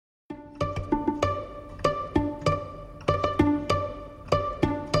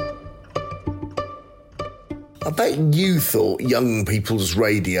bet you thought Young People's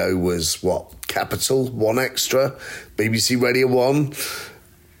Radio was, what, Capital, One Extra, BBC Radio 1?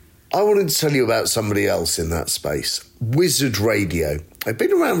 I wanted to tell you about somebody else in that space, Wizard Radio. They've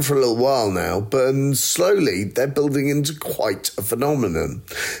been around for a little while now, but slowly they're building into quite a phenomenon.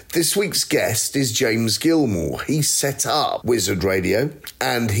 This week's guest is James Gilmore. He set up Wizard Radio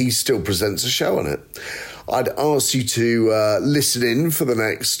and he still presents a show on it. I'd ask you to listen in for the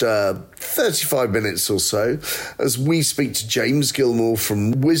next 35 minutes or so as we speak to James Gilmore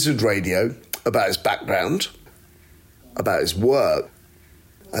from Wizard Radio about his background, about his work,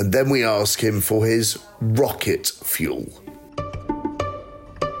 and then we ask him for his rocket fuel.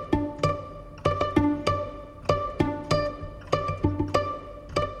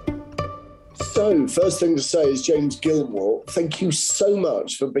 So, first thing to say is James Gilmore, thank you so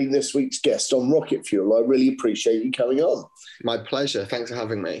much for being this week's guest on Rocket Fuel. I really appreciate you coming on. My pleasure. Thanks for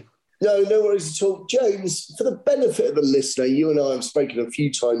having me. No worries at all. James, for the benefit of the listener, you and I have spoken a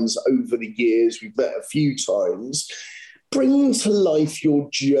few times over the years. We've met a few times. Bring to life your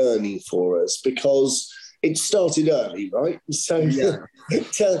journey for us, because it started early, right? So yeah.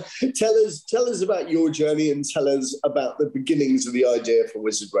 tell us about your journey and tell us about the beginnings of the idea for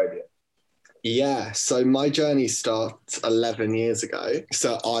Wizard Radio. Yeah, so my journey starts 11 years ago.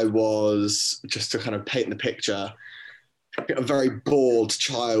 So I was, just to kind of paint the picture, a very bored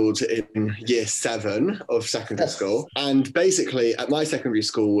child in year 7 of secondary school. And basically at my secondary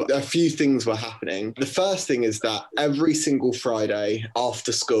school, a few things were happening. The first thing is that every single Friday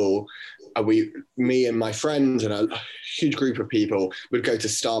after school, me and my friends and a huge group of people would go to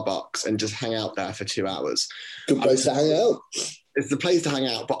Starbucks and just hang out there for 2 hours. Good place to hang out. It's the place to hang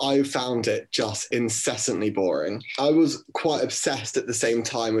out, but I found it just incessantly boring. I was quite obsessed at the same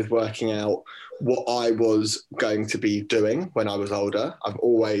time with working out what I was going to be doing when I was older. I've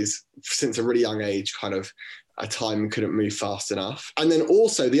always, since a really young age, kind of a time couldn't move fast enough. And then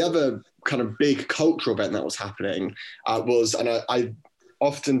also the other kind of big cultural event that was happening was, and I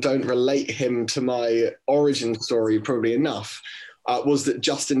often don't relate him to my origin story probably enough, was that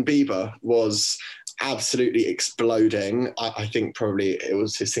Justin Bieber was absolutely exploding. I think probably it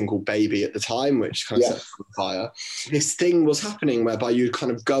was his single Baby at the time, which kind of set on fire. This thing was happening whereby you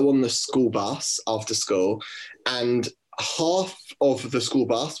kind of go on the school bus after school and half of the school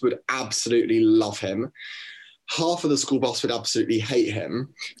bus would absolutely love him. Half of the school bus would absolutely hate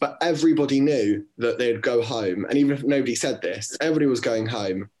him, but everybody knew that they'd go home. And even if nobody said this, everybody was going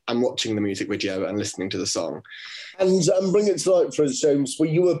home and watching the music video and listening to the song. And bring it to light for us, James. Were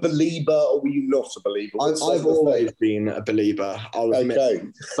you a believer or were you not a believer? I've always been a believer, I'll admit.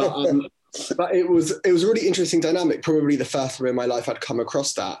 Okay. But it was a really interesting dynamic, probably the first time in my life I'd come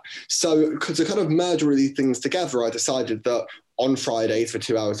across that. So to kind of merge all these things together, I decided that on Fridays for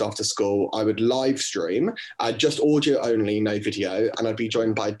 2 hours after school, I would live stream, just audio only, no video, and I'd be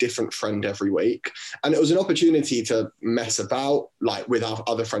joined by a different friend every week. And it was an opportunity to mess about, like with our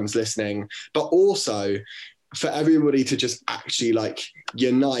other friends listening, but also for everybody to just actually like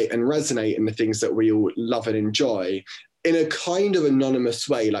unite and resonate in the things that we all love and enjoy in a kind of anonymous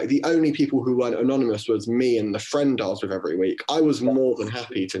way. Like the only people who weren't anonymous was me and the friend I was with every week. I was more than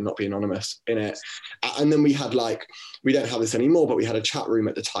happy to not be anonymous in it. And then we had we don't have this anymore, but we had a chat room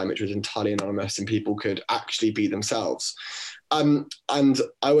at the time, which was entirely anonymous and people could actually be themselves. And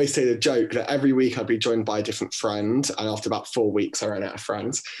I always say the joke that every week I'd be joined by a different friend, and after about 4 weeks I ran out of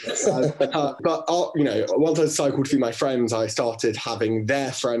friends. But once I cycled through my friends, I started having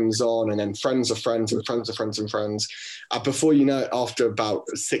their friends on, and then friends of friends and friends of friends and friends. Before you know it, after about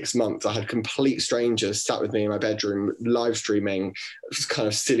 6 months, I had complete strangers sat with me in my bedroom, live streaming kind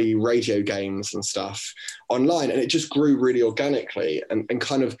of silly radio games and stuff online, and it just grew really organically. And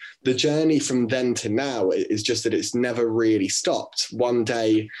kind of the journey from then to now is just that it's never really stopped. One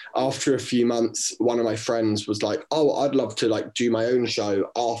day after a few months, one of my friends was like, oh, I'd love to do my own show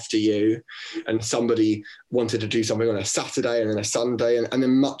after you. And somebody wanted to do something on a Saturday and then a Sunday. And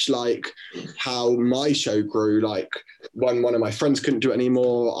then much like how my show grew, like when one of my friends couldn't do it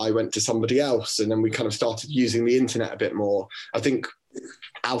anymore, I went to somebody else. And then we kind of started using the internet a bit more. I think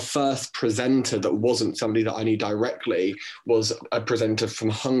our first presenter that wasn't somebody that I knew directly was a presenter from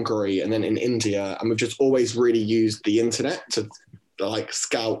Hungary and then in India. And we've just always really used the internet to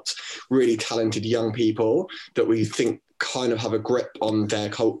scout really talented young people that we think kind of have a grip on their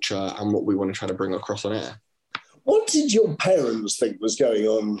culture and what we want to try to bring across on air. What did your parents think was going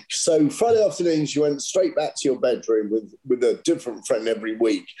on? So Friday afternoons, you went straight back to your bedroom with a different friend every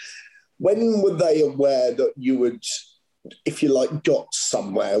week. When were they aware that you would if you like, got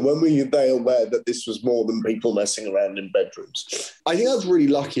somewhere? When were they aware that this was more than people messing around in bedrooms? I think I was really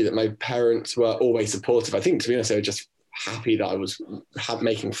lucky that my parents were always supportive. I think, to be honest, they were just happy that I was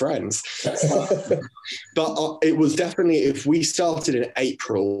making friends. But it was definitely, if we started in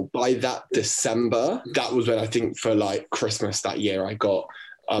April, by that December, that was when I think for like Christmas that year, I got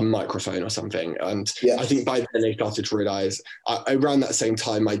a microphone or something. And I think by then they started to realise, around that same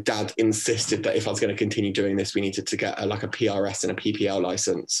time, my dad insisted that if I was going to continue doing this, we needed to get a PRS and a PPL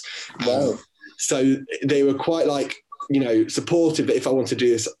license. Wow. So they were quite like, supportive that if I wanted to do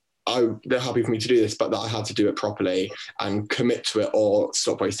this, they're happy for me to do this, but that I had to do it properly and commit to it or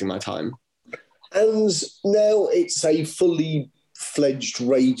stop wasting my time. And now it's a fully fledged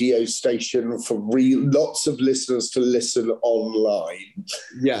radio station for lots of listeners to listen online.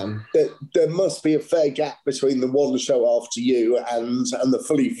 Yeah. There must be a fair gap between the one show after you and the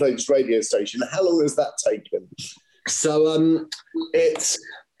fully fledged radio station. How long has that taken? So it's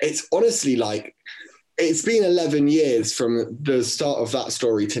honestly like, it's been 11 years from the start of that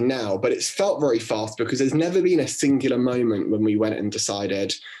story to now, but it's felt very fast because there's never been a singular moment when we went and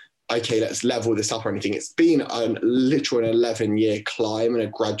decided, okay, let's level this up or anything. It's been a literal 11-year climb and a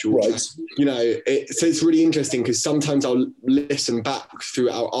gradual, so it's really interesting because sometimes I'll listen back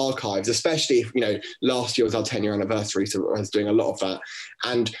through our archives, especially if, last year was our 10-year anniversary, so I was doing a lot of that.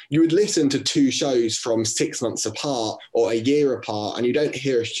 And you would listen to two shows from 6 months apart or a year apart, and you don't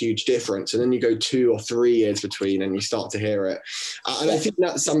hear a huge difference. And then you go 2 or 3 years between and you start to hear it. And I think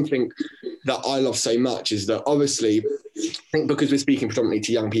that's something that I love so much, is that obviously, I think because we're speaking predominantly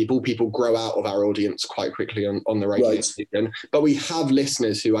to young people grow out of our audience quite quickly on the radio station. But we have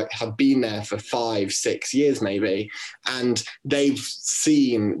listeners who have been there for 5, 6 years maybe, and they've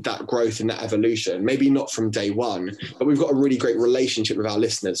seen that growth and that evolution, maybe not from day one, but we've got a really great relationship with our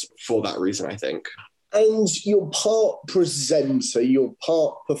listeners for that reason, I think. And you're part presenter, you're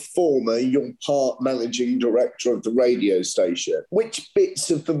part performer, you're part managing director of the radio station. Which bits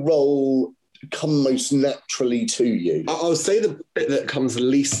of the role come most naturally to you? I'll say the bit that comes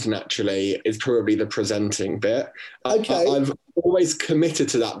least naturally is probably the presenting bit. Okay. I've always committed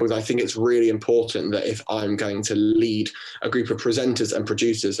to that because I think it's really important that if I'm going to lead a group of presenters and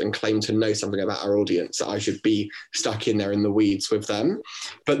producers and claim to know something about our audience, that I should be stuck in there in the weeds with them.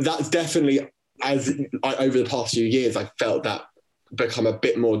 But that's definitely, over the past few years, I felt that become a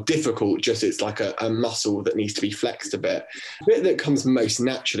bit more difficult. Just it's like a muscle that needs to be flexed a bit. The bit that comes most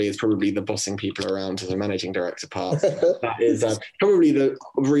naturally is probably the bossing people around as a managing director part. That is probably the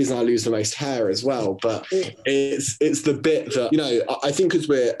reason I lose the most hair as well. But it's the bit that, I think because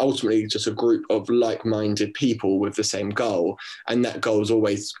we're ultimately just a group of like-minded people with the same goal, and that goal's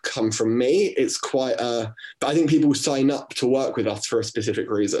always come from me. It's quite but I think people sign up to work with us for a specific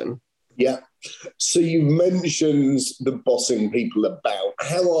reason. Yeah. So you mentioned the bossing people about.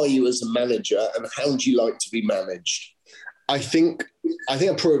 How are you as a manager, and how do you like to be managed? I think I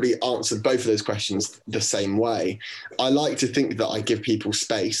probably answered both of those questions the same way. I like to think that I give people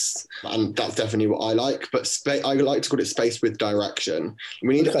space, and that's definitely what I like. But I like to call it space with direction.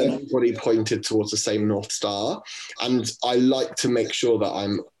 We need everybody pointed towards the same North Star, and I like to make sure that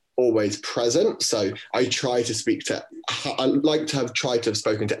I'm always present. So I try to I like to have tried to have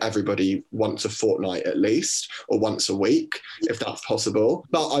spoken to everybody once a fortnight at least, or once a week, if that's possible.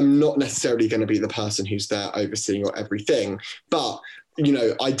 But I'm not necessarily going to be the person who's there overseeing or everything. But, I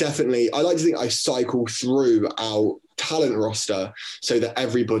like to think I cycle through our talent roster so that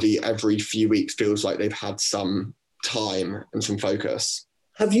everybody every few weeks feels like they've had some time and some focus.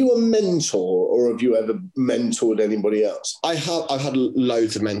 Have you a mentor, or have you ever mentored anybody else? I've had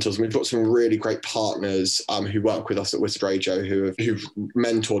loads of mentors. We've got some really great partners who work with us at Wizard Radio who've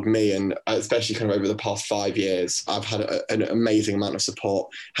mentored me, and especially kind of over the past 5 years, I've had an amazing amount of support.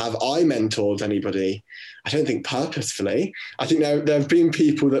 Have I mentored anybody? I don't think purposefully. I think there have been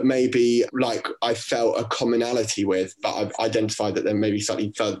people that maybe like I felt a commonality with, but I've identified that they're maybe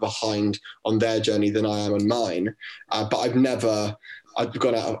slightly further behind on their journey than I am on mine. But I don't think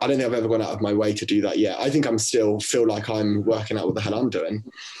I've ever gone out of my way to do that yet. I think I'm still feel like I'm working out what the hell I'm doing.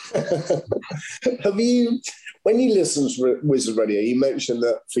 When you listen to Wizard Radio, you mentioned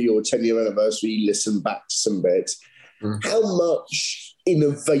that for your 10-year anniversary, you listened back to some bits. How much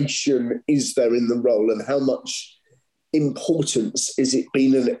innovation is there in the role, and how much importance is it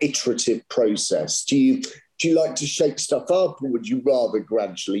been an iterative process? Do you like to shake stuff up, or would you rather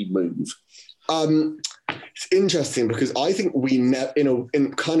gradually move? It's interesting because I think we never,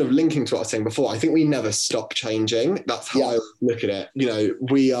 in kind of linking to what I was saying before, I think we never stop changing. That's how I look at it.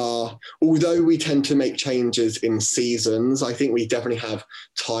 We are, although we tend to make changes in seasons, I think we definitely have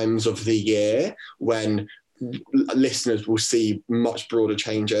times of the year when listeners will see much broader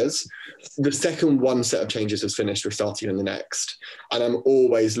changes. The second one set of changes is finished, we're starting on the next. And I'm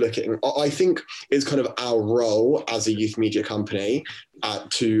always looking. I think it's kind of our role as a youth media company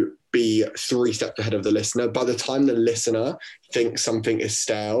to be 3 steps ahead of the listener. By the time the listener thinks something is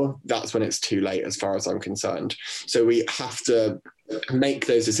stale, that's when it's too late, as far as I'm concerned. So we have to make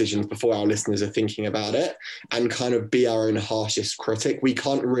those decisions before our listeners are thinking about it, and kind of be our own harshest critic. We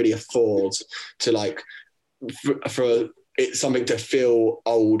can't really afford to, like, for it something to feel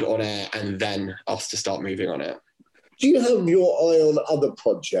old on air and then us to start moving on it. Do you have your eye on other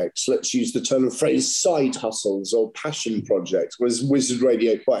projects? Let's use the term and phrase side hustles or passion projects. Was Wizard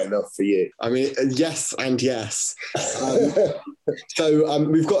Radio quite enough for you? I mean, yes and yes. So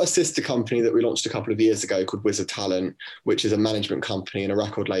we've got a sister company that we launched a couple of years ago called Wizard Talent, which is a management company and a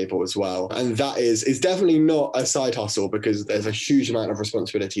record label as well. And that is definitely not a side hustle, because there's a huge amount of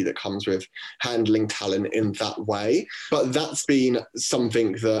responsibility that comes with handling talent in that way. But that's been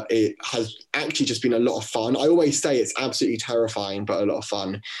something that it has actually just been a lot of fun. I always say it's absolutely terrifying, but a lot of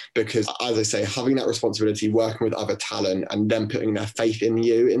fun, because, as I say, having that responsibility, working with other talent and them putting their faith in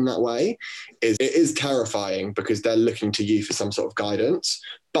you in that way is terrifying, because they're looking to you for some sort of guidance.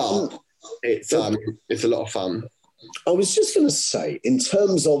 But it's a lot of fun. I was just going to say, in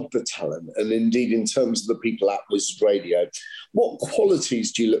terms of the talent, and indeed in terms of the people at Wizard Radio, what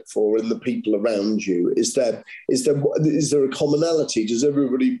qualities do you look for in the people around you? Is there a commonality? Does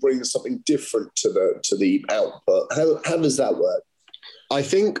everybody bring something different to the output? How does that work? I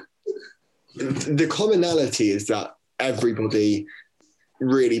think the commonality is that everybody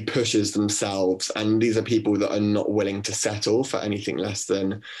really pushes themselves, and these are people that are not willing to settle for anything less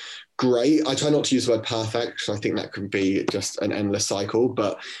than great. I try not to use the word perfect, because I think that can be just an endless cycle,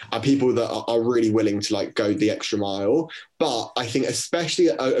 but are people that are really willing to, like, go the extra mile. But I think especially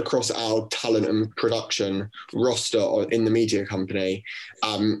across our talent and production roster or in the media company,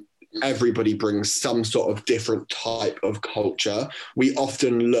 everybody brings some sort of different type of culture. We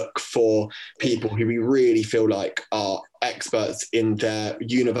often look for people who we really feel like are experts in their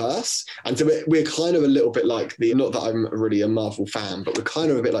universe. And so we're kind of a little bit like not that I'm really a Marvel fan, but we're kind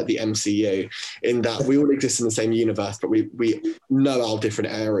of a bit like the MCU in that we all exist in the same universe, but we know our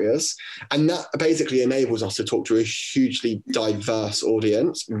different areas. And that basically enables us to talk to a hugely diverse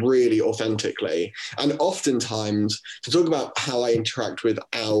audience really authentically. And oftentimes, to talk about how I interact with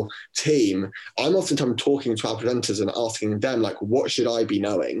our team, I'm oftentimes talking to our presenters and asking them, like, what should I be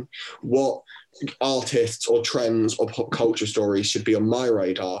knowing? What artists or trends or pop culture stories should be on my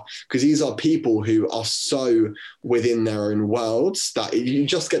radar? Because these are people who are so within their own worlds that you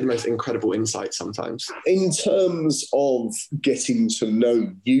just get the most incredible insight sometimes. In terms of getting to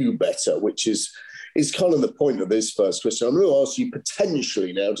know you better, which is kind of the point of this first question, I'm going to ask you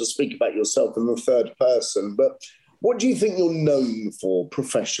potentially now to speak about yourself in the third person, but what do you think you're known for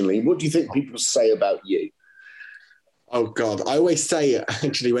professionally? What do you think people say about you? Oh, God. I always say,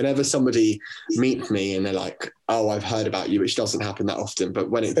 actually, whenever somebody meets me and they're like, oh, I've heard about you, which doesn't happen that often, but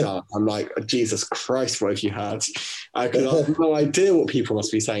when it does, I'm like, Jesus Christ, what have you heard? Because I have no idea what people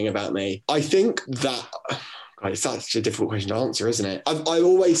must be saying about me. I think that... God, it's such a difficult question to answer, isn't it? I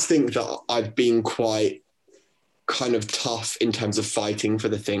always think that I've been quite kind of tough in terms of fighting for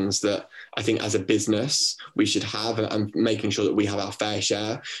the things that I think as a business we should have, and making sure that we have our fair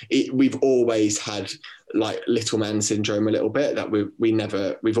share. We've always had like little man syndrome a little bit, that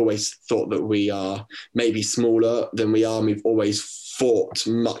we've always thought that we are maybe smaller than we are, and we've always fought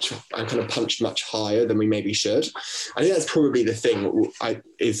much and kind of punched much higher than we maybe should. I think that's probably the thing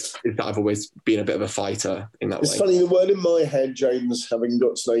is that I've always been a bit of a fighter in that way. It's funny, the word in my head, James, having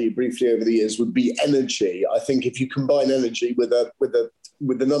got to know you briefly over the years, would be energy. I think if you combine energy with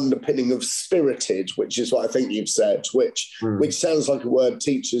an underpinning of spirited, which is what I think you've said, which sounds like a word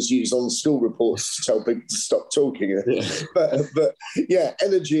teachers use on school reports to tell people to stop talking. Yeah. But yeah,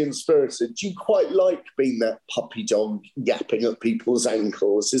 energy and spirited. Do you quite like being that puppy dog yapping at people's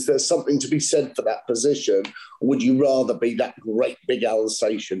ankles? Is there something to be said for that position? Or would you rather be that great big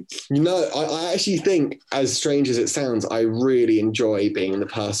Alsatian? I actually think, as strange as it sounds, I really enjoy being the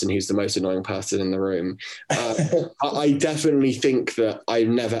person who's the most annoying person in the room. I definitely think that I've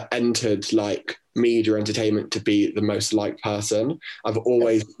never entered like media entertainment to be the most liked person. I've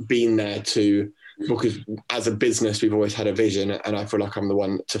always been there because as a business, we've always had a vision, and I feel like I'm the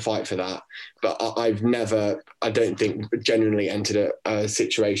one to fight for that. But I've never, I don't think, genuinely entered a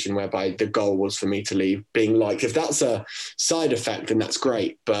situation whereby the goal was for me to leave being liked. If that's a side effect, then that's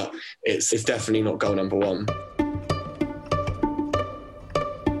great, but it's definitely not goal number one.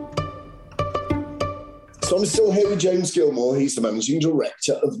 So I'm still here with James Gilmore. He's the managing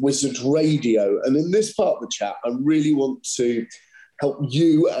director of Wizard Radio. And in this part of the chat, I really want to help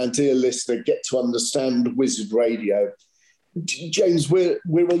you, our dear listener, get to understand Wizard Radio. James, we're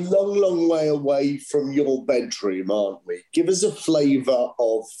a long, long way away from your bedroom, aren't we? Give us a flavour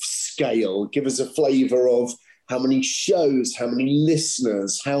of scale. Give us a flavour of how many shows, how many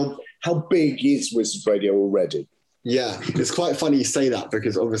listeners, how big is Wizard Radio already? Yeah, it's quite funny you say that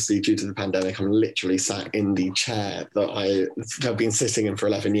because obviously due to the pandemic, I'm literally sat in the chair that I have been sitting in for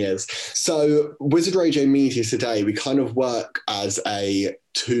 11 years. So Wizard Radio Media today, we kind of work as a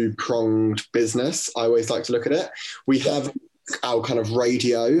two-pronged business. I always like to look at it. We have our kind of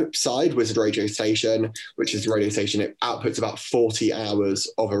radio side, Wizard Radio Station, which is the radio station. It outputs about 40 hours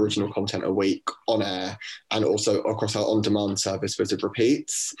of original content a week on air, and also across our on-demand service, Wizard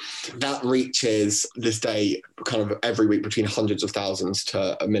Repeats. That reaches this day kind of every week between hundreds of thousands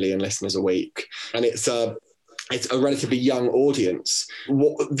to 1 million listeners a week. And it's a relatively young audience.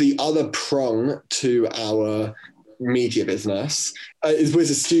 The other prong to our media business is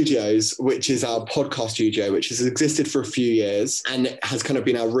Wizard Studios, which is our podcast studio, which has existed for a few years and has kind of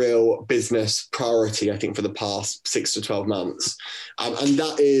been our real business priority, I think, for the past 6 to 12 months. And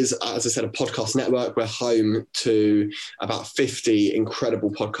that is, as I said, a podcast network. We're home to about 50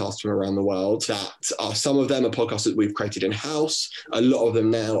 incredible podcasts from around the world. That are, some of them are podcasts that we've created in-house. A lot of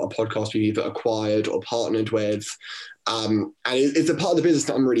them now are podcasts we've either acquired or partnered with. And it's a part of the business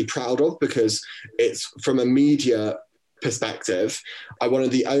that I'm really proud of because it's, from a media perspective, one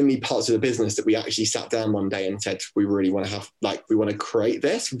of the only parts of the business that we actually sat down one day and said, we really want to have, like, we want to create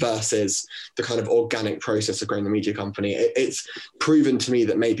this versus the kind of organic process of growing the media company. It's proven to me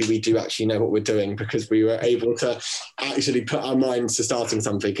that maybe we do actually know what we're doing because we were able to actually put our minds to starting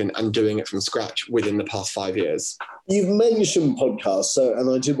something and doing it from scratch within the past 5 years. You've mentioned podcasts, and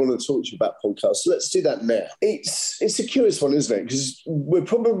I did want to talk to you about podcasts. So let's do that now. It's a curious one, isn't it? Because we're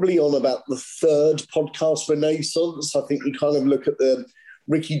probably on about the third podcast renaissance. I think you kind of look at the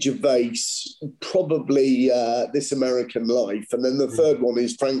Ricky Gervais, probably This American Life. And then the third one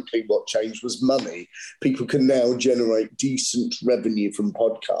is, frankly, what changed was money. People can now generate decent revenue from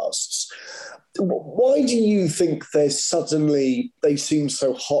podcasts. Why do you think they seem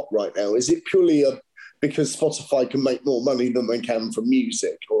so hot right now? Is it purely because Spotify can make more money than they can from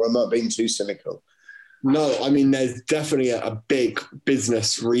music, or am I being too cynical? No, I mean, there's definitely a big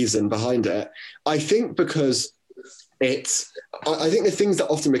business reason behind it. I think because I think the things that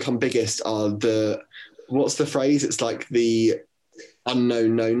often become biggest are what's the phrase? It's like the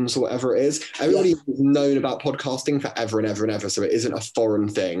unknown knowns or whatever it is. Everybody has known about podcasting forever and ever and ever, so it isn't a foreign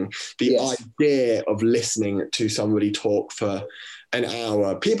thing. The idea of listening to somebody talk for an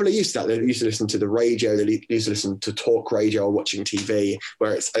hour, people are used to that. They used to listen to the radio, they used to listen to talk radio or watching TV,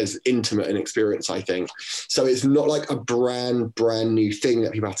 where it's as intimate an experience, I think. So it's not like a brand new thing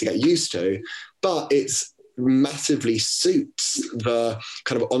that people have to get used to, but it's massively suits the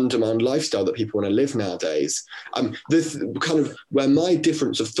kind of on-demand lifestyle that people want to live nowadays. This kind of where my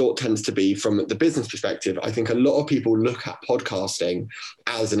difference of thought tends to be from the business perspective. I think a lot of people look at podcasting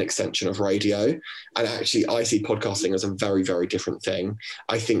as an extension of radio, and actually I see podcasting as a very, very different thing.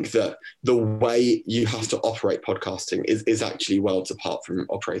 I think that the way you have to operate podcasting is actually worlds apart from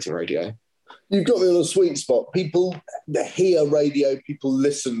operating radio. You've got me on a sweet spot. People hear radio, people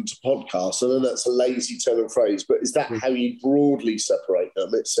listen to podcasts. I know that's a lazy turn of phrase, but is that how you broadly separate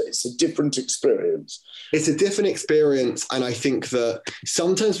them? It's a different experience. It's a different experience, and I think that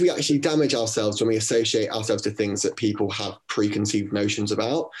sometimes we actually damage ourselves when we associate ourselves to things that people have preconceived notions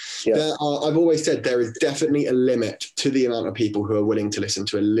about. Yeah. I've always said there is definitely a limit to the amount of people who are willing to listen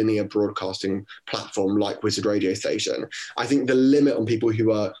to a linear broadcasting platform like Wizard Radio Station. I think the limit on people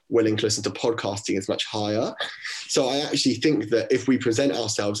who are willing to listen to podcasting is much higher. So I actually think that if we present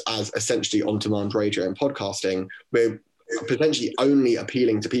ourselves as essentially on-demand radio and podcasting, we're potentially only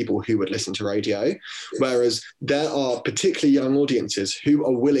appealing to people who would listen to radio, whereas there are particularly young audiences who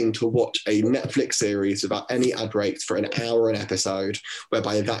are willing to watch a Netflix series without any ad breaks for an hour an episode,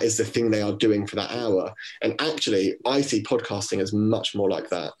 whereby that is the thing they are doing for that hour. And actually, I see podcasting as much more like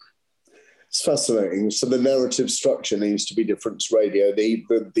that. It's fascinating. So the narrative structure needs to be different to radio.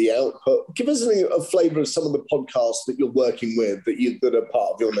 The output. Give us a flavour of some of the podcasts that you're working with that are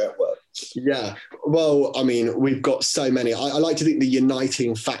part of your network. Yeah, well, I mean, we've got so many. I like to think the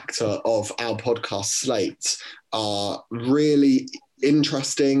uniting factor of our podcast slates are really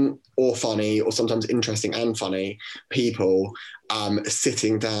interesting or funny, or sometimes interesting and funny people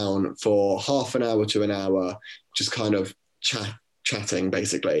chatting,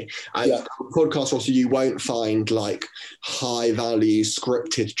 basically. And podcast also, you won't find like high value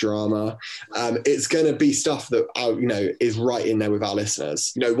scripted drama. It's going to be stuff that is right in there with our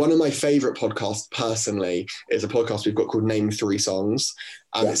listeners. One of my favorite podcasts personally is a podcast we've got called Name 3 Songs.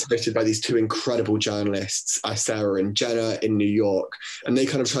 It's hosted by these 2 incredible journalists, Sarah and Jenna in New York, and they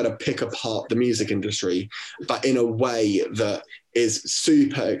kind of try to pick apart the music industry, but in a way that is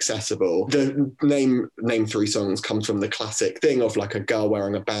super accessible. The name 3 Songs comes from the classic thing of like a girl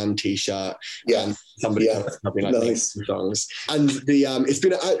wearing a band t-shirt and somebody having like nice. Name songs. And it's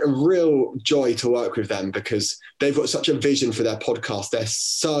been a real joy to work with them because they've got such a vision for their podcast. They're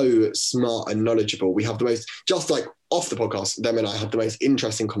so smart and knowledgeable. We have the most, just like off the podcast, them and I had the most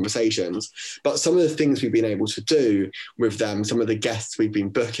interesting conversations. But some of the things we've been able to do with them, some of the guests we've been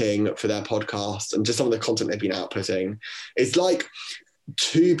booking for their podcast, and just some of the content they've been outputting, it's like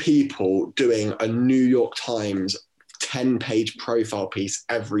 2 people doing a New York Times 10-page profile piece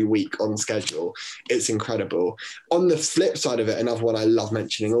every week on schedule. It's incredible. On the flip side of it, another one I love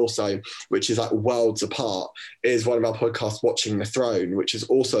mentioning also, which is like worlds apart, is one of our podcasts, Watching the Throne, which is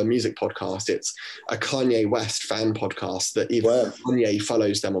also a music podcast. It's a Kanye West fan podcast that even Kanye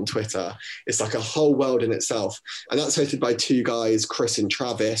follows them on Twitter. It's like a whole world in itself. And that's hosted by 2 guys, Chris and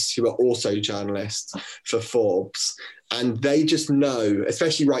Travis, who are also journalists for Forbes. And they just know,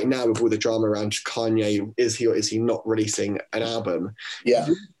 especially right now with all the drama around Kanye, is he or is he not releasing an album? Yeah.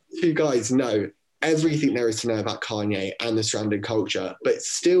 2 guys know everything there is to know about Kanye and the surrounding culture, but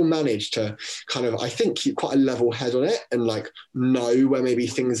still manage to kind of, I think, keep quite a level head on it and like know where maybe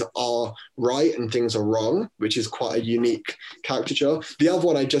things are right and things are wrong, which is quite a unique caricature. The other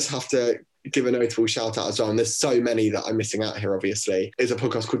one I just have to give a notable shout out as well, and there's so many that I'm missing out here obviously, is a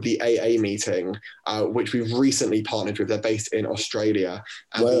podcast called The AA Meeting, which we've recently partnered with. They're based in Australia,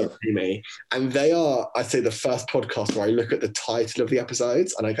 and they are, I'd say, the first podcast where I look at the title of the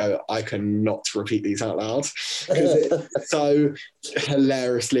episodes and I go, I cannot repeat these out loud because it's so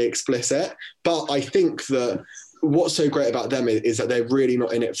hilariously explicit. But I think that what's so great about them is that they're really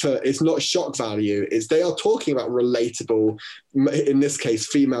not in it for, it's not shock value, is they are talking about relatable, in this case,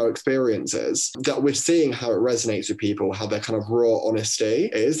 female experiences that we're seeing how it resonates with people, how their kind of raw honesty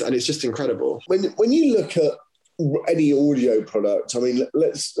is. And it's just incredible. When you look at any audio product, I mean,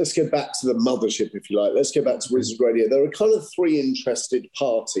 let's get back to the mothership, if you like. Let's get back to Wizard Radio. There are kind of 3 interested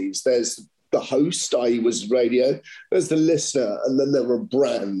parties. There's the host, i.e. Wizard Radio, there's the listener, and then there are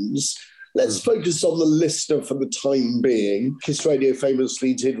brands. Let's focus on the listener for the time being. Kiss Radio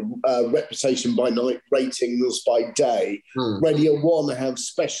famously did reputation by night, ratings by day. Radio 1 have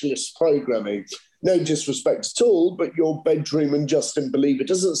specialist programming. No disrespect at all, but your bedroom and Justin Bieber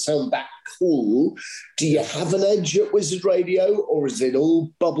doesn't sound that cool. Do you have an edge at Wizard Radio, or is it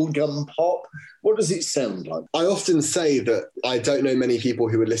all bubblegum pop? What does it sound like? I often say that I don't know many people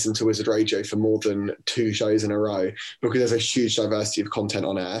who would listen to Wizard Radio for more than 2 shows in a row, because there's a huge diversity of content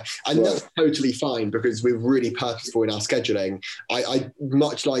on air. And that's totally fine, because we're really purposeful in our scheduling. I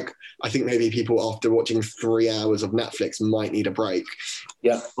much like, I think maybe people after watching 3 hours of Netflix might need a break.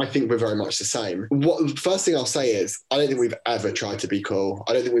 Yeah, I think we're very much the same. The first thing I'll say is, I don't think we've ever tried to be cool.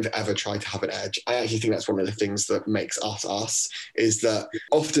 I don't think we've ever tried to have an edge. I actually think that's one of the things that makes us, is that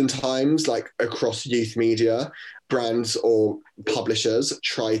oftentimes, like across youth media, brands or publishers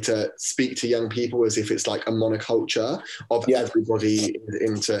try to speak to young people as if it's like a monoculture of everybody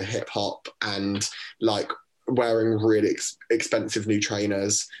into hip hop and like wearing really expensive new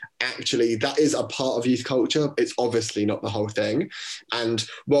trainers. Actually, that is a part of youth culture. It's obviously not the whole thing. And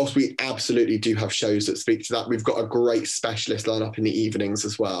whilst we absolutely do have shows that speak to that, we've got a great specialist lineup in the evenings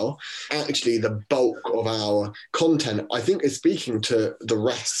as well. Actually, the bulk of our content, I think, is speaking to the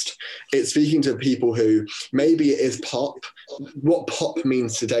rest. It's speaking to people who maybe it is pop. What pop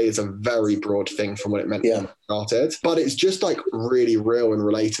means today is a very broad thing from what it meant when it started. But it's just like really real and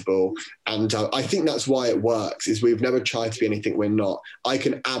relatable. And I think that's why it works, is we've never tried to be anything we're not. I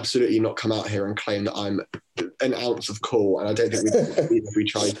can absolutely not come out here and claim that I'm an ounce of cool, and I don't think we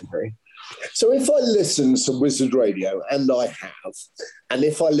tried to be. So if I listen to Wizard Radio, and I have, and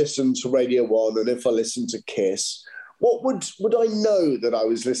if I listen to Radio 1, and if I listen to Kiss, what would I know that I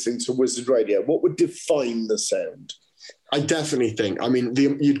was listening to Wizard Radio? What would define the sound? I definitely think, I mean,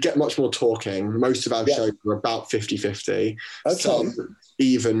 you'd get much more talking. Most of our shows are about 50-50. Okay. Some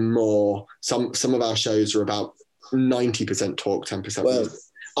even more. Some of our shows are about 90% talk, 10% music.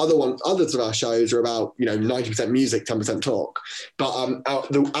 Others of our shows are about 90% music, 10% talk. But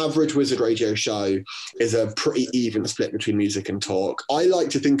the average Wizard Radio show is a pretty even split between music and talk. I like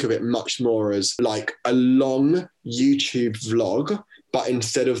to think of it much more as like a long YouTube vlog, but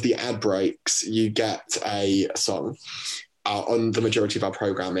instead of the ad breaks, you get a song. on the majority of our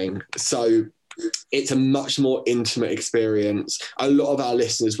programming. So it's a much more intimate experience. A lot of our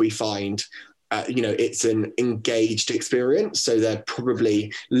listeners, we find, it's an engaged experience. So they're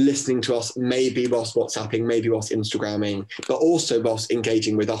probably listening to us, maybe whilst WhatsApping, maybe whilst Instagramming, but also whilst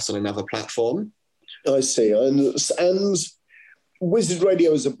engaging with us on another platform. I see. And Wizard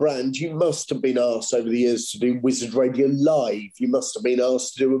Radio as a brand, you must have been asked over the years to do Wizard Radio Live. You must have been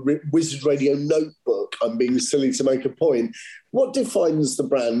asked to do a Wizard Radio notebook. I'm being silly to make a point. What defines the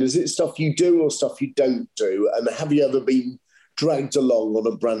brand? Is it stuff you do or stuff you don't do? And have you ever been dragged along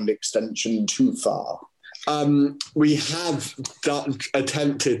on a brand extension too far? We have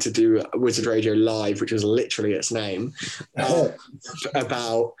attempted to do Wizard Radio Live, which was literally its name,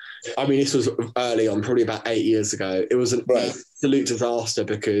 this was early on, probably about 8 years ago. It was an absolute disaster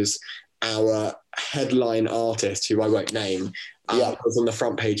because our headline artist, who I won't name, was on the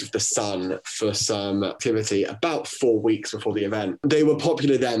front page of The Sun for some activity about 4 weeks before the event. They were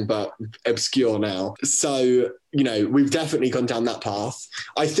popular then, but obscure now. So, we've definitely gone down that path.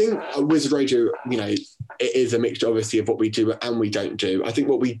 I think Wizard Radio, it is a mixture, obviously, of what we do and we don't do. I think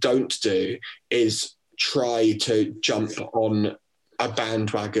what we don't do is try to jump on a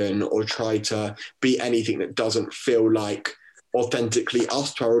bandwagon or try to be anything that doesn't feel like authentically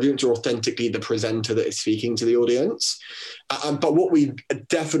us to our audience or authentically the presenter that is speaking to the audience. But what we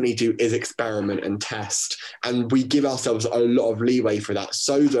definitely do is experiment and test, and we give ourselves a lot of leeway for that,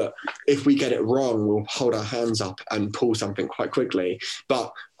 so that if we get it wrong, we'll hold our hands up and pull something quite quickly.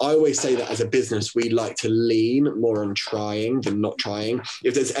 But I always say that as a business, we like to lean more on trying than not trying.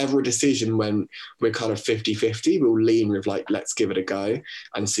 If there's ever a decision when we're kind of 50-50, we'll lean with let's give it a go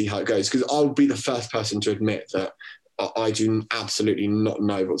and see how it goes. Because I'll be the first person to admit that I do absolutely not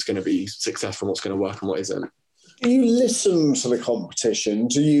know what's going to be successful, what's going to work and what isn't. Do you listen to the competition?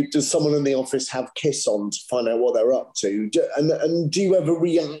 Does someone in the office have Kiss on to find out what they're up to? And do you ever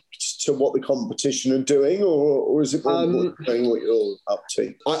react to what the competition are doing, or is it more knowing what you're up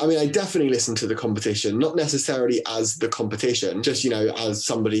to? I definitely listen to the competition, not necessarily as the competition, just, as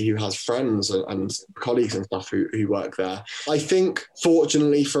somebody who has friends and colleagues and stuff who work there. I think,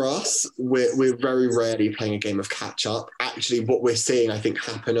 fortunately for us, we're very rarely playing a game of catch up. Actually, what we're seeing, I think,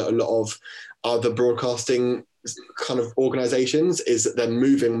 happen at a lot of other broadcasting kind of organizations is that they're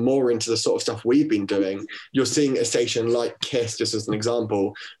moving more into the sort of stuff we've been doing. You're seeing a station like Kiss, just as an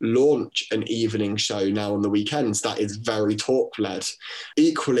example, launch an evening show now on the weekends that is very talk led.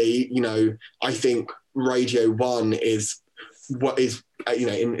 Equally, I think Radio 1 is what is,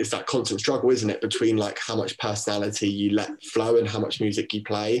 it's that constant struggle, isn't it, between how much personality you let flow and how much music you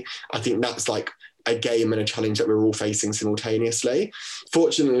play. I think that's a game and a challenge that we're all facing simultaneously.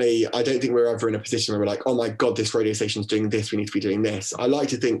 Fortunately, I don't think we're ever in a position where we're like, oh my God, this radio station's doing this, we need to be doing this. I like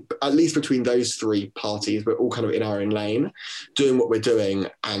to think, at least between those three parties, we're all kind of in our own lane, doing what we're doing,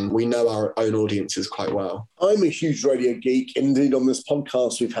 and we know our own audiences quite well. I'm a huge radio geek. Indeed, on this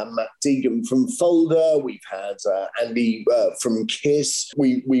podcast, we've had Matt Deegan from Folder, we've had Andy from Kiss,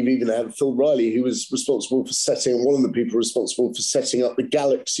 we've even had Phil Riley, who was responsible for one of the people responsible for setting up the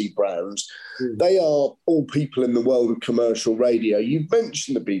Galaxy brand. They are all people in the world of commercial radio. You've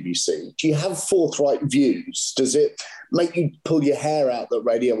mentioned the BBC. Do you have forthright views? Does it make you pull your hair out that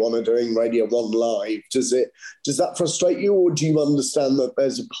Radio 1 are doing Radio 1 Live? Does that frustrate you, or do you understand that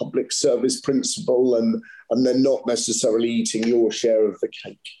there's a public service principle and they're not necessarily eating your share of the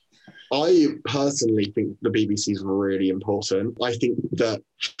cake? I personally think the BBC is really important. I think that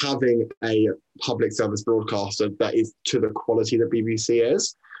having a public service broadcaster that is to the quality that BBC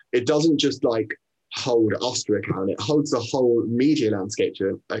is, it doesn't just hold us to account, it holds the whole media landscape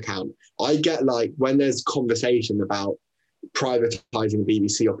to account. I get when there's conversation about privatizing the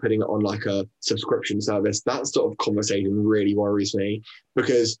BBC or putting it on a subscription service, that sort of conversation really worries me,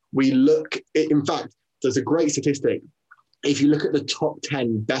 because in fact, there's a great statistic. If you look at the top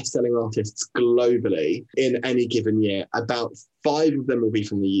 10 best-selling artists globally in any given year, about 5 of them will be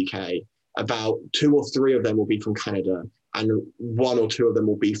from the UK, about 2 or 3 of them will be from Canada, and 1 or 2 of them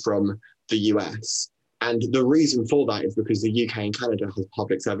will be from the US. And the reason for that is because the UK and Canada has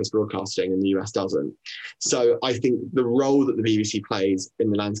public service broadcasting and the US doesn't. So I think the role that the BBC plays in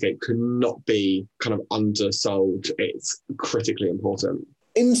the landscape could not be kind of undersold. It's critically important.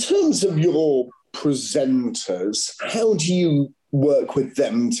 In terms of your presenters, how do you work with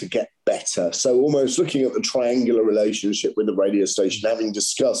them to get better? So almost looking at the triangular relationship with the radio station, having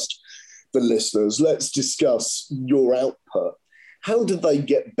discussed the listeners, let's discuss your output. How do they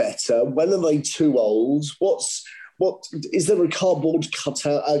get better? When are they too old? What's what is there a cardboard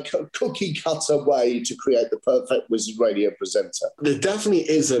cutter, a cookie cutter way to create the perfect Wizard Radio presenter? There definitely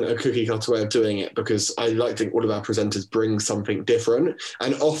isn't a cookie cutter way of doing it, because I like to think all of our presenters bring something different.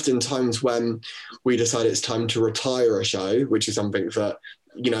 And oftentimes when we decide it's time to retire a show, which is something that,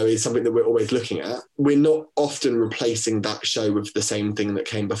 you know, is something that we're always looking at, we're not often replacing that show with the same thing that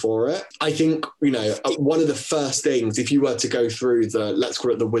came before it. I think, you know, one of the first things, if you were to go through the, let's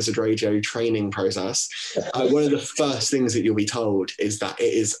call it the Wizard Radio training process, one of the first things that you'll be told is that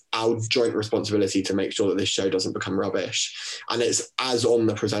it is our joint responsibility to make sure that this show doesn't become rubbish. And it's as on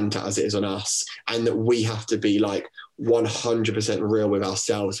the presenter as it is on us. And that we have to be like 100% real with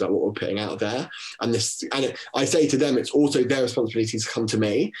ourselves about what we're putting out there. And I say to them, it's also their responsibility to come to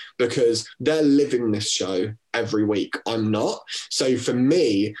me, because they're living this show every week. I'm not. So for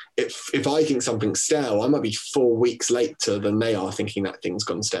me, if I think something's stale, I might be 4 weeks later than they are thinking that thing's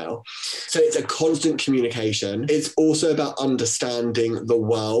gone stale. So it's a constant communication. It's also about understanding the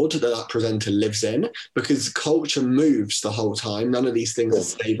world that presenter lives in, because culture moves the whole time. None of these things are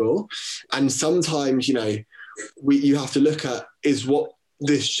stable. And sometimes, you know, you have to look at, is what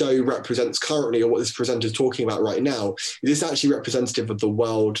this show represents currently, or what this presenter is talking about right now, is this actually representative of the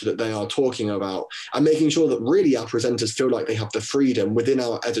world that they are talking about? And making sure that really our presenters feel like they have the freedom within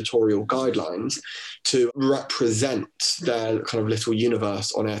our editorial guidelines to represent their kind of little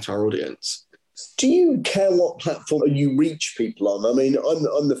universe on air to our audience. Do you care what platform you reach people on? I mean,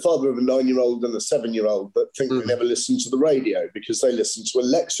 I'm the father of a 9-year-old and a 7-year-old that think they never listen to the radio, because they listen to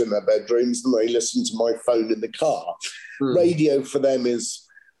Alexa in their bedrooms and they listen to my phone in the car. Radio for them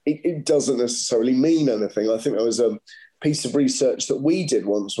it doesn't necessarily mean anything. I think there was a piece of research that we did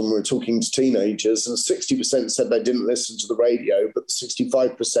once when we were talking to teenagers, and 60% said they didn't listen to the radio, but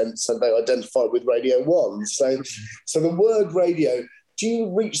 65% said they identified with Radio 1. So the word radio, do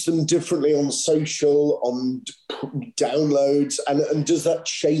you reach them differently on social, on downloads, and does that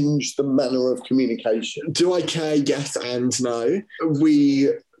change the manner of communication? Do I care? Yes and no. We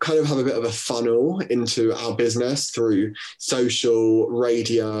kind of have a bit of a funnel into our business through social,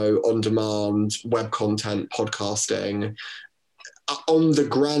 radio, on-demand, web content, podcasting. On the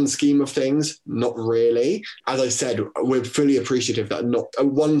grand scheme of things, not really. As I said, we're fully appreciative that not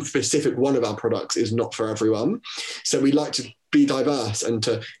one specific one of our products is not for everyone. So we like to be diverse and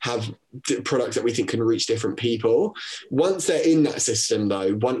to have products that we think can reach different people. Once they're in that system,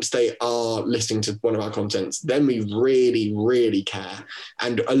 though, once they are listening to one of our contents, then we really, really care.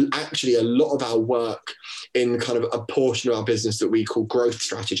 And actually, a lot of our work in kind of a portion of our business that we call growth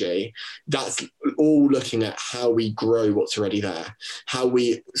strategy, that's all looking at how we grow what's already there, how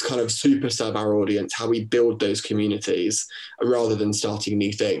we kind of super serve our audience, how we build those communities rather than starting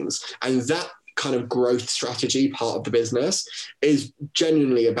new things. And that kind of growth strategy part of the business is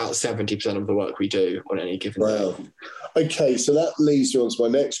genuinely about 70% of the work we do on any given day. Okay, so that leads me on to my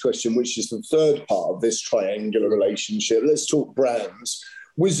next question, which is the third part of this triangular relationship. Let's talk brands.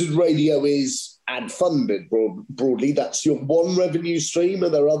 Wizard Radio is ad funded broadly. That's your one revenue stream. Are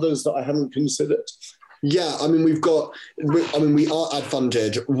there others that I haven't considered? Yeah, I mean, we are ad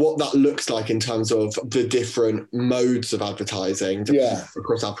funded. What that looks like in terms of the different modes of advertising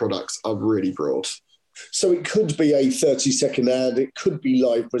across our products are really broad. So it could be a 30-second ad, it could be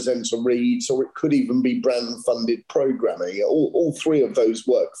live presenter reads, or it could even be brand-funded programming. All three of those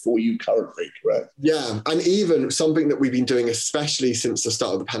work for you currently, correct? Yeah, and even something that we've been doing, especially since the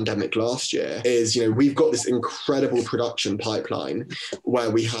start of the pandemic last year, is, you know, we've got this incredible production pipeline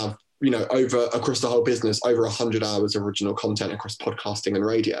where we have, you know, across the whole business, over 100 hours of original content across podcasting and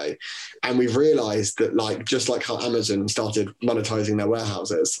radio. And we've realized that, like, just like how Amazon started monetizing their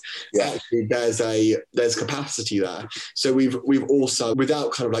warehouses, actually there's capacity there. So we've also,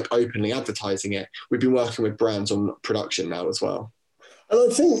 without kind of like openly advertising it, we've been working with brands on production now as well.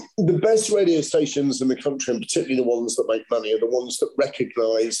 And I think the best radio stations in the country, and particularly the ones that make money, are the ones that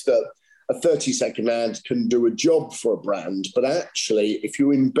recognise that a 30-second ad can do a job for a brand, but actually, if you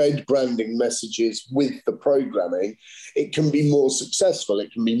embed branding messages with the programming, it can be more successful.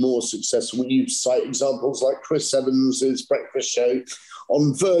 It can be more successful. You cite examples like Chris Evans's breakfast show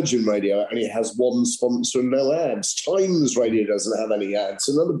on Virgin Radio, and it has one sponsor and no ads. Times Radio doesn't have any ads.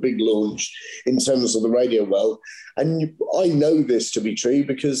 Another big launch in terms of the radio world. And I know this to be true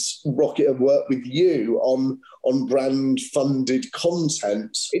because Rocket have worked with you on brand-funded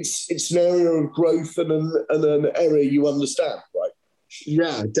content. It's an area of growth and an area you understand, right?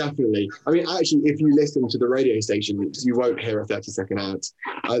 Yeah, definitely. I mean, actually, if you listen to the radio station, you won't hear a 30-second ad.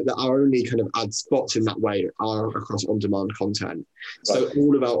 Our only kind of ad spots in that way are across on-demand content. So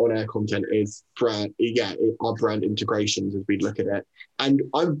all of our on-air content is our brand integrations as we look at it. And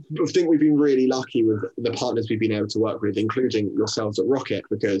I think we've been really lucky with the partners we've been able to work with, including yourselves at Rocket,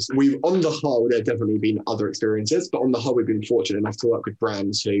 because on the whole, there have definitely been other experiences, but on the whole, we've been fortunate enough to work with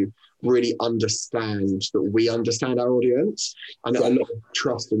brands who really understand that we understand our audience, and a lot of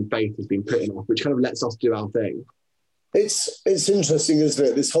trust and faith has been put in us, which kind of lets us do our thing. It's interesting, isn't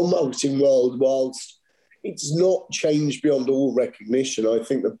it? This whole marketing world, whilst it's not changed beyond all recognition, I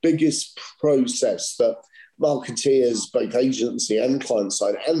think the biggest process that marketeers, both agency and client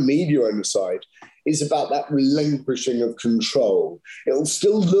side and media owner side, is about that relinquishing of control. It'll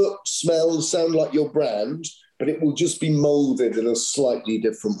still look, smell, sound like your brand, but it will just be moulded in a slightly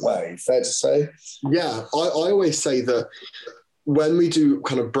different way. Fair to say? Yeah, I always say that when we do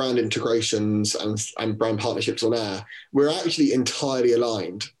kind of brand integrations and brand partnerships on air, we're actually entirely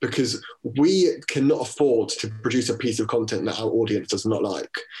aligned, because we cannot afford to produce a piece of content that our audience does not like,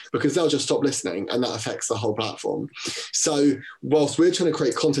 because they'll just stop listening, and that affects the whole platform. So whilst we're trying to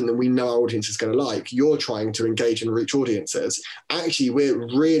create content that we know our audience is going to like, you're trying to engage and reach audiences. Actually,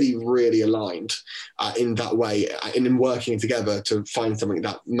 we're really, really aligned in that way, and in working together to find something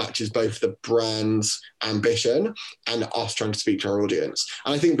that matches both the brand's ambition and us trying to speak to our audience.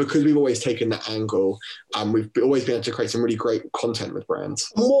 And I think because we've always taken that angle, we've always been able to create some really great content with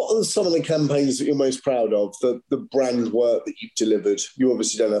brands. What are some of the campaigns that you're most proud of, the brand work that you've delivered? You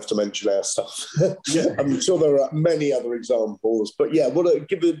obviously don't have to mention our stuff. Yeah. I'm sure there are many other examples, but yeah,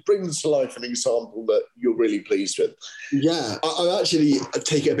 bring to life an example that you're really pleased with. Yeah, I'll actually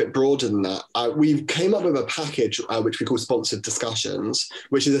take it a bit broader than that. We came up with a package which we call Sponsored Discussions,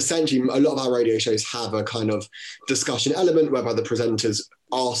 which is essentially, a lot of our radio shows have a kind of discussion element whereby the presenters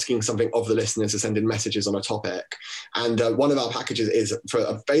asking something of the listeners to send in messages on a topic. And one of our packages is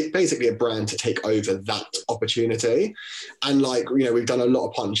for basically a brand to take over that opportunity. And we've done a lot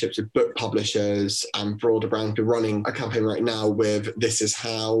of partnerships with book publishers and broader brands. We're running a campaign right now with This Is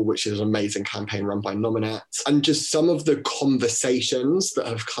How, which is an amazing campaign run by Nominet. And just some of the conversations that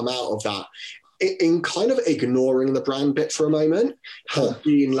have come out of that, in kind of ignoring the brand bit for a moment, have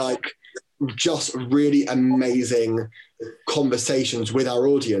been just really amazing conversations with our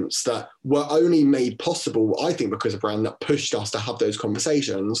audience that were only made possible, I think, because of brand that pushed us to have those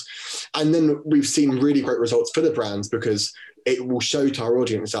conversations. And then we've seen really great results for the brands, because it will show to our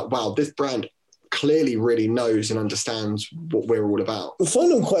audience that, wow, this brand clearly really knows and understands what we're all about. The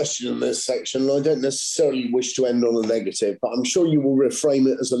final question in this section, I don't necessarily wish to end on a negative, but I'm sure you will reframe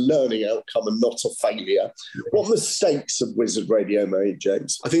it as a learning outcome and not a failure. What mistakes have Wizard Radio made,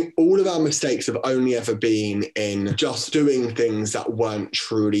 James? I think all of our mistakes have only ever been in just doing things that weren't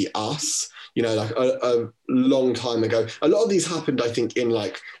truly us. A long time ago. A lot of these happened, I think, in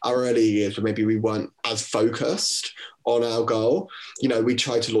our early years, where maybe we weren't as focused on our goal. We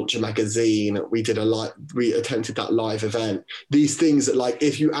tried to launch a magazine. We attempted that live event. These things that,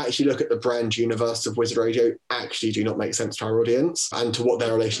 if you actually look at the brand universe of Wizard Radio, actually do not make sense to our audience and to what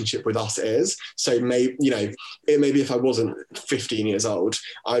their relationship with us is. So maybe if I wasn't 15 years old,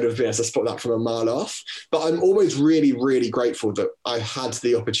 I'd have been able to spot that from a mile off. But I'm always really, really grateful that I had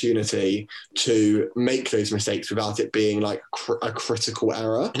the opportunity to make those mistakes without it being a critical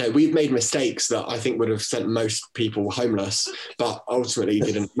error. We've made mistakes that I think would have sent most people homeless, but ultimately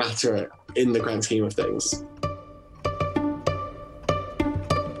didn't matter in the grand scheme of things.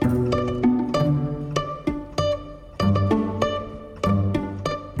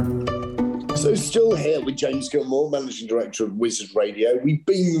 So still here with James Gilmore, Managing Director of Wizard Radio.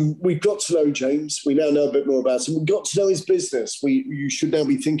 We've got to know James. We now know a bit more about him. We've got to know his business. You should now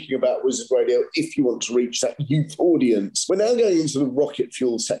be thinking about Wizard Radio if you want to reach that youth audience. We're now going into the rocket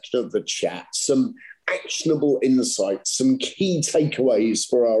fuel section of the chat. Some actionable insights, some key takeaways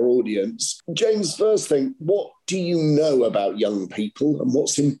for our audience. James, first thing, what do you know about young people and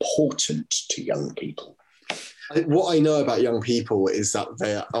what's important to young people? What I know about young people is that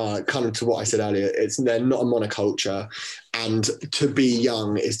they are, kind of to what I said earlier, they're not a monoculture, and to be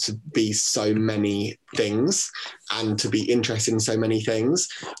young is to be so many things and to be interested in so many things.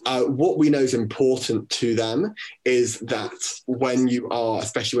 What we know is important to them is that when you are,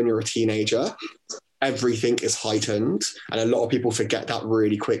 especially when you're a teenager, everything is heightened, and a lot of people forget that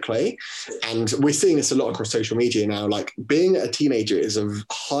really quickly. And we're seeing this a lot across social media now. Like, being a teenager is a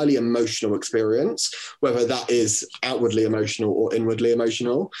highly emotional experience, whether that is outwardly emotional or inwardly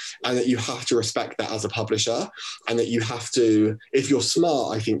emotional, and that you have to respect that as a publisher, and that you have to, if you're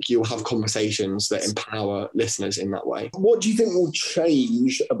smart, I think you'll have conversations that empower listeners in that way. What do you think will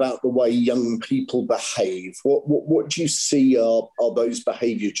change about the way young people behave? What do you see are those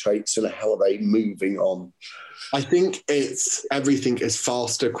behaviour traits, and how are they moving on? I think everything is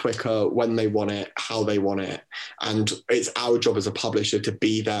faster, quicker, when they want it, how they want it. And it's our job as a publisher to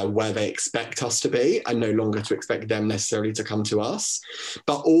be there where they expect us to be, and no longer to expect them necessarily to come to us.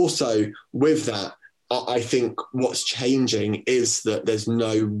 But also with that, I think what's changing is that there's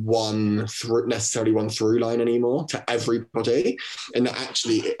no necessarily one through line anymore to everybody, and that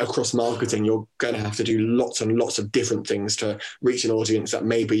actually across marketing, you're going to have to do lots and lots of different things to reach an audience that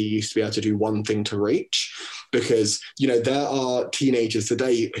maybe you used to be able to do one thing to reach. Because, there are teenagers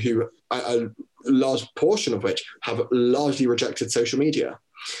today who, a large portion of which have largely rejected social media,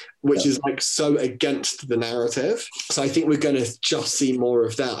 which is like so against the narrative. So I think we're going to just see more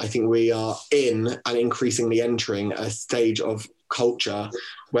of that. I think we are in and increasingly entering a stage of culture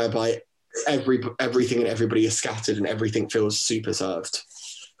whereby everything and everybody is scattered and everything feels super served.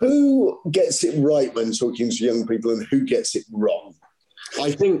 Who gets it right when talking to young people, and who gets it wrong? I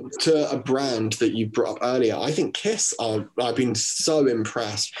think, to a brand that you brought up earlier, I think Kiss I've been so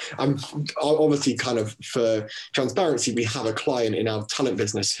impressed. I'm obviously, kind of for transparency, we have a client in our talent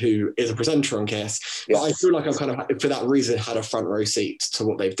business who is a presenter on Kiss, but I feel like I've kind of, for that reason, had a front row seat to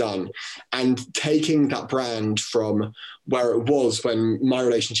what they've done. And taking that brand from where it was when my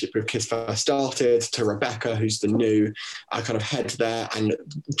relationship with Kiss first started to Rebecca, who's the new kind of head there. And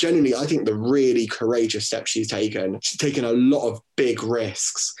genuinely, I think the really courageous steps she's taken a lot of big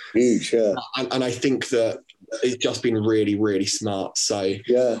risks. Huge, yeah. And I think that it's just been really, really smart. So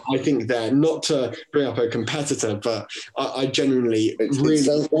I think they're, not to bring up a competitor, but I genuinely it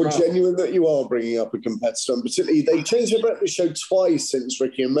sounds more genuine that you are bringing up a competitor. And particularly, they changed the breakfast show twice since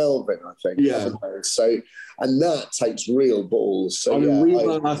Ricky and Melvin, I think. Yeah. So, and that takes real balls. So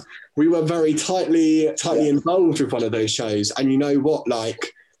we were very tightly involved with one of those shows. And you know what,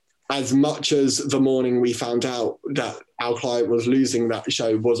 like, as much as the morning we found out that our client was losing that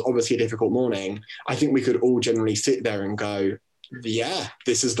show was obviously a difficult morning, I think we could all generally sit there and go, yeah,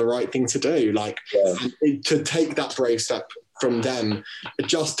 this is the right thing to do. Like, to take that brave step from them,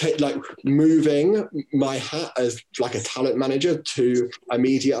 moving my hat as like a talent manager to a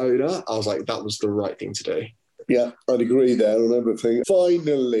media owner, I was like, that was the right thing to do. Yeah, I'd agree there on everything.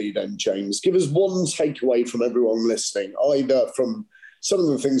 Finally then, James, give us one takeaway from everyone listening, either from some of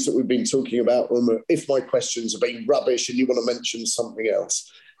the things that we've been talking about, or if my questions have been rubbish and you want to mention something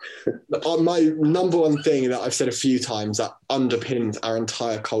else. My number one thing that I've said a few times that underpins our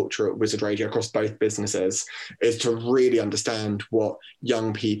entire culture at Wizard Radio across both businesses is to really understand what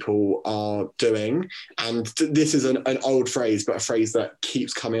young people are doing. And this is an old phrase, but a phrase that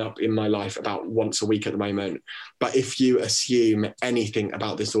keeps coming up in my life about once a week at the moment. But if you assume anything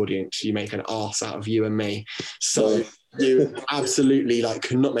about this audience, you make an arse out of you and me. So you absolutely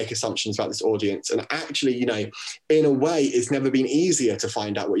cannot make assumptions about this audience. And actually, in a way, it's never been easier to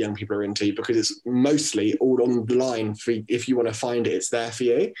find out what young people are into, because it's mostly all online. If you want to find it, it's there for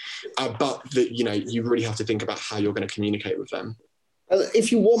you. But you really have to think about how you're going to communicate with them.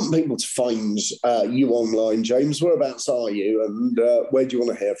 If you want people to find you online, James, whereabouts are you, and where do you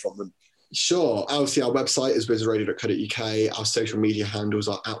want to hear from them? Sure. Obviously, our website is wizardradio.co.uk. Our social media handles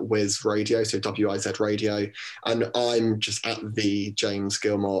are at Wiz Radio, so WIZ Radio. And I'm just at the James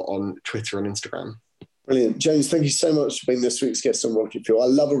Gilmore on Twitter and Instagram. Brilliant. James, thank you so much for being this week's guest on Rocket Fuel. I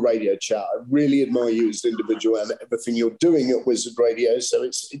love a radio chat. I really admire you as an individual and everything you're doing at Wizard Radio. So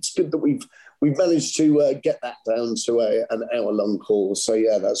it's good that we've managed to get that down to an hour-long call. So,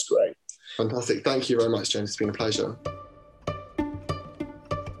 yeah, that's great. Fantastic. Thank you very much, James. It's been a pleasure.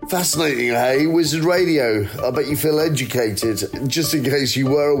 Fascinating, hey? Wizard Radio. I bet you feel educated. Just in case you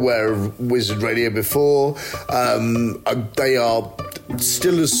were aware of Wizard Radio before, they are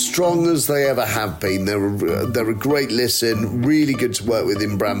still as strong as they ever have been. They're a great listen, really good to work with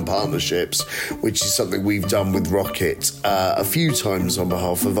in brand partnerships, which is something we've done with Rocket a few times on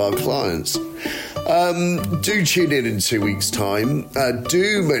behalf of our clients. Do tune in 2 weeks' time.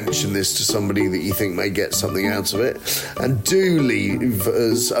 Do mention this to somebody that you think may get something out of it. And do leave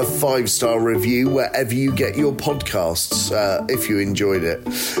us a 5-star review wherever you get your podcasts, if you enjoyed it.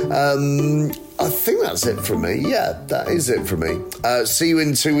 I think that's it from me. Yeah, that is it from me. See you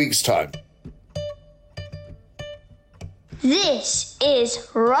in 2 weeks' time. This is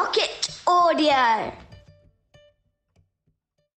Rocket Audio.